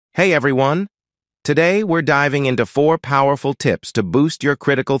Hey everyone! Today we're diving into 4 powerful tips to boost your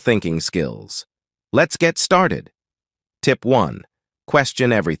critical thinking skills. Let's get started. Tip 1.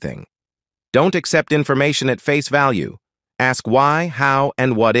 Question everything. Don't accept information at face value. Ask why, how,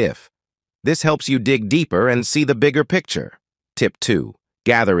 and what if. This helps you dig deeper and see the bigger picture. Tip 2.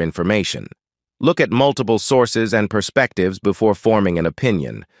 Gather information. Look at multiple sources and perspectives before forming an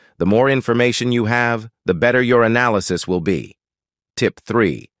opinion. The more information you have, the better your analysis will be. Tip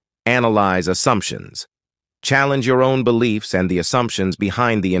 3. Analyze assumptions. Challenge your own beliefs and the assumptions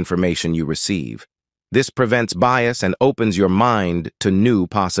behind the information you receive. This prevents bias and opens your mind to new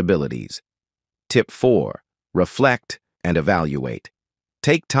possibilities. Tip 4. Reflect and evaluate.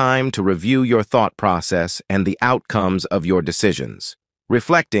 Take time to review your thought process and the outcomes of your decisions.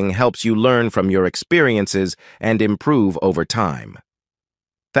 Reflecting helps you learn from your experiences and improve over time.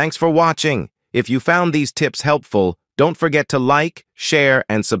 Thanks for watching. If you found these tips helpful, don't forget to like, share,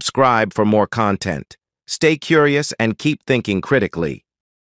 and subscribe for more content. Stay curious and keep thinking critically.